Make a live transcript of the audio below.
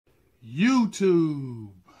YouTube.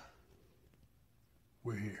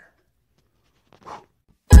 We're here.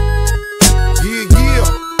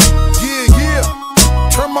 Yeah.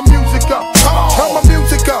 Turn my music up. Turn my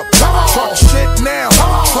music up. Talk shit now.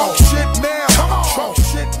 Talk shit now. Talk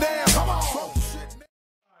shit now. Talk shit now.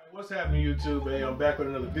 Alright, what's happening, YouTube? Hey, I'm back with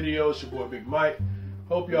another video. It's your boy Big Mike.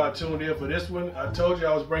 Hope y'all tuned in for this one. I told you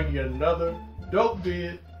I was bringing you another dope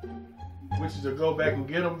vid, which is a go back and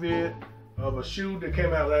get them vid of a shoe that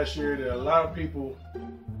came out last year that a lot of people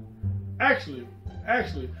actually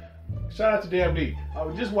shout out to Damn D. I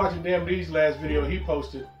was just watching Damn D's last video he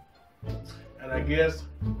posted, and I guess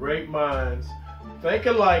great minds think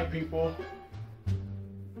alike, people.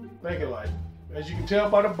 Think alike. As you can tell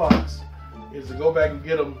by the box, is to go back and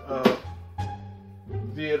get them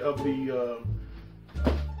vid of the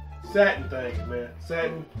satin things, man.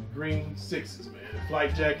 Satin green sixes, man.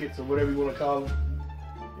 Flight jackets or whatever you want to call them.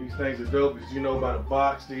 These things are dope, as you know by the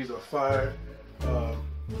box. These are fire.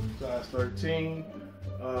 Size 13.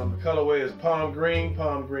 The colorway is palm green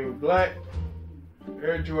black.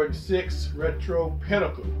 Air Jordan 6 Retro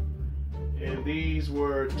Pinnacle. And these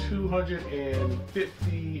were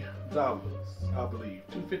 $250, I believe.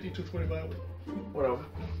 $250, $225, whatever.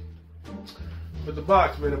 But the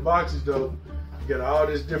box, man, the box is dope. You got all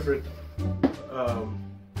this different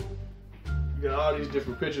you got all these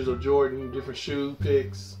different pictures of Jordan, different shoe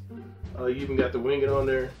pics. You even got the winged on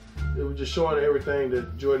there. It was just showing everything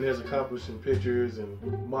that Jordan has accomplished in pictures and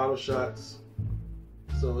model shots.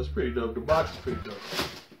 So it's pretty dope. The box is pretty dope.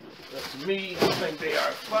 To me, I think they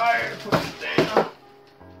are fire. Put it down.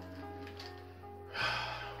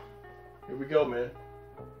 Here we go, man.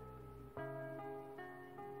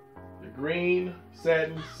 The green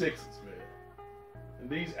satin sixes, man. And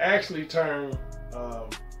these actually turn a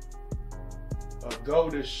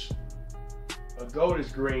goldish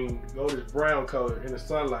green, goldish brown color in the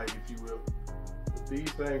sunlight, if you will. But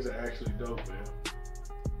these things are actually dope, man.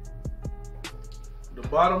 The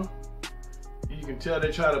bottom, you can tell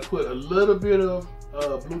they try to put a little bit of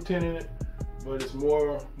blue tint in it, but it's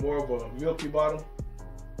more of a milky bottom.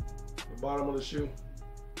 The bottom of the shoe,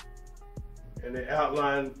 and they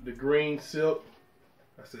outline the green silk.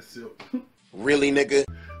 I said silk. Really, nigga?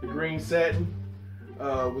 The green satin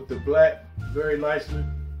with the black very nicely.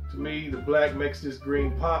 To me, the black makes this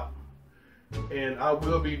green pop, and I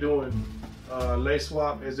will be doing lace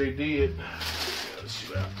swap as they did. Let's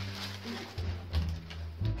shoot out.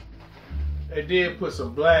 They did put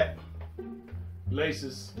some black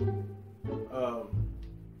laces for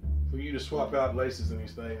you to swap out laces in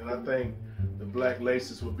these things, and I think the black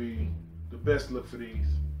laces would be the best look for these.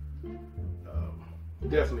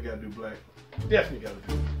 Definitely got to do black. Definitely got to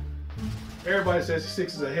do it. Everybody says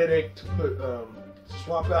 6 is a headache to put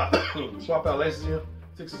swap out laces in.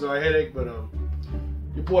 6s are a headache, but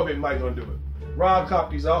your boy Big Mike gonna do it. Rob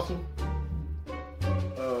copped these also.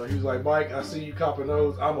 He was like, Mike, I see you copping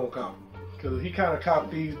those. I'm gonna cop them. Because he kind of copped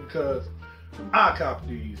these because I copped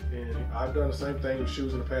these, and I've done the same thing with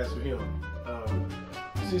shoes in the past for him.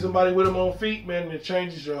 You see somebody with them on feet, man, and it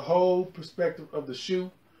changes your whole perspective of the shoe.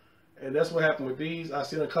 And that's what happened with these. I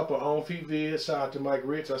seen a couple of on feet vids. Shout out to Mike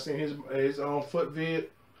Rich. I seen his on foot vid.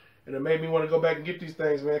 And it made me want to go back and get these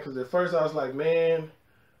things, man, because at first I was like, man,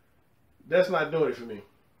 that's not doing it for me.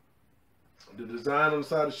 The design on the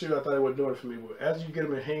side of the shoe, I thought it wasn't doing it for me. But after you get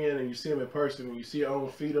them in hand and you see them in person and you see your own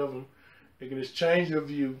feet of them, it can just change your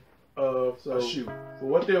view of a shoe. For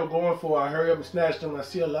what they were going for, I hurry up and snatched them. I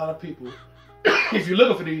see a lot of people, if you're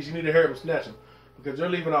looking for these, you need to hurry up and snatch them, because they're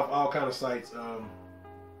leaving off all kind of sites,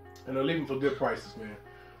 and they're leaving for good prices, man.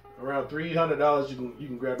 Around $300 you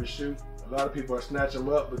can grab this shoe. A lot of people are snatching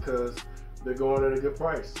them up because they're going at a good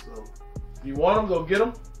price. So if you want them, go get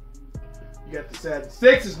them. You got the satin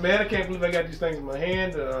sixes, man. I can't believe I got these things in my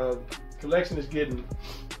hand. The collection is getting,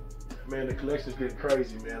 man, the collection is getting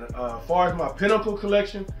crazy, man. As far as my Pinnacle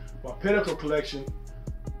collection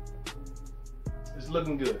is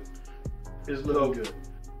looking good. It's looking good.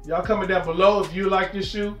 Y'all comment down below if you like this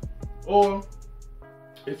shoe, or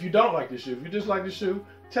if you don't like this shoe. If you just like this shoe,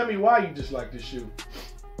 tell me why you just like this shoe.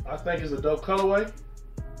 I think it's a dope colorway.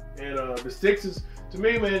 And the 6s, to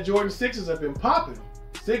me, man, Jordan 6s have been popping.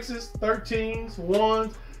 6s, 13s,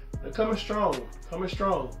 1s, they're coming strong.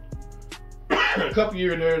 A couple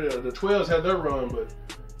years there, the 12s had their run, but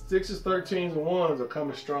 6s, 13s, and 1s are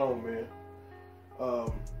coming strong, man.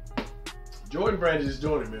 Jordan brand is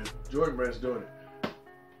doing it, man. Jordan brand is doing it.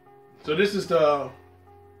 So this is the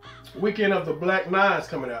weekend of the Black 9s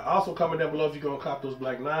coming out. Also coming down below if you're gonna cop those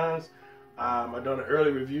Black 9s. I've done an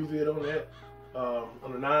early review video on that,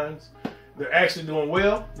 on the 9s. They're actually doing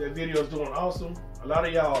well. That video is doing awesome. A lot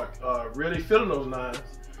of y'all are really feeling those 9s.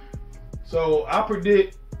 So I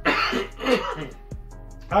predict,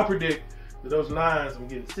 I predict that those 9s, I'm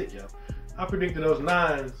getting sick, y'all. I predict that those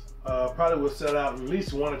 9s probably will sell out in at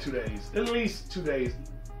least 1 or 2 days. At least 2 days.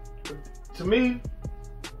 To me,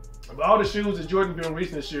 of all the shoes that Jordan been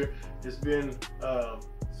releasing this year, it's been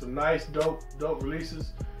some nice, dope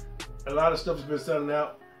releases. A lot of stuff has been selling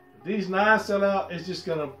out. If these 9s sell out, it's just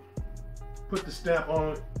gonna put the stamp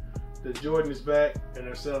on it that Jordan is back, and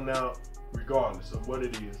they're selling out regardless of what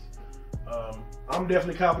it is. I'm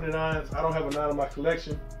definitely copping the 9s. I don't have a 9 in my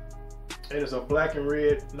collection, and it's a black and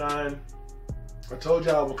red 9. I told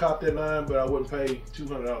y'all I would cop that 9, but I wouldn't pay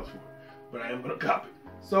 $200 for it. But I am gonna cop it.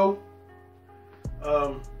 So,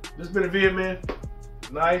 this has been a vid, man.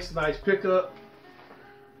 Nice pickup.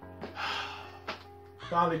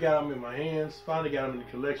 Finally got them in my hands. Finally got them in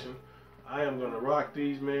the collection. I am gonna rock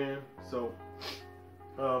these, man. So,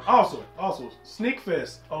 also, Sneak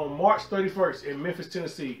Fest on March 31st in Memphis,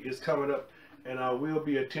 Tennessee is coming up, and I will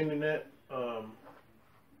be attending that. I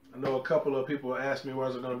know a couple of people asked me where I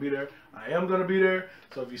was going to be there. I am going to be there.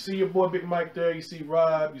 So if you see your boy Big Mike there, you see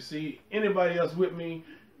Rob, you see anybody else with me,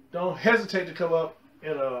 don't hesitate to come up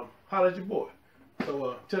and holler at your boy.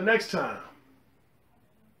 So till next time,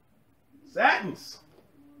 SATINs.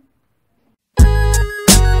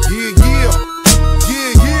 Yeah.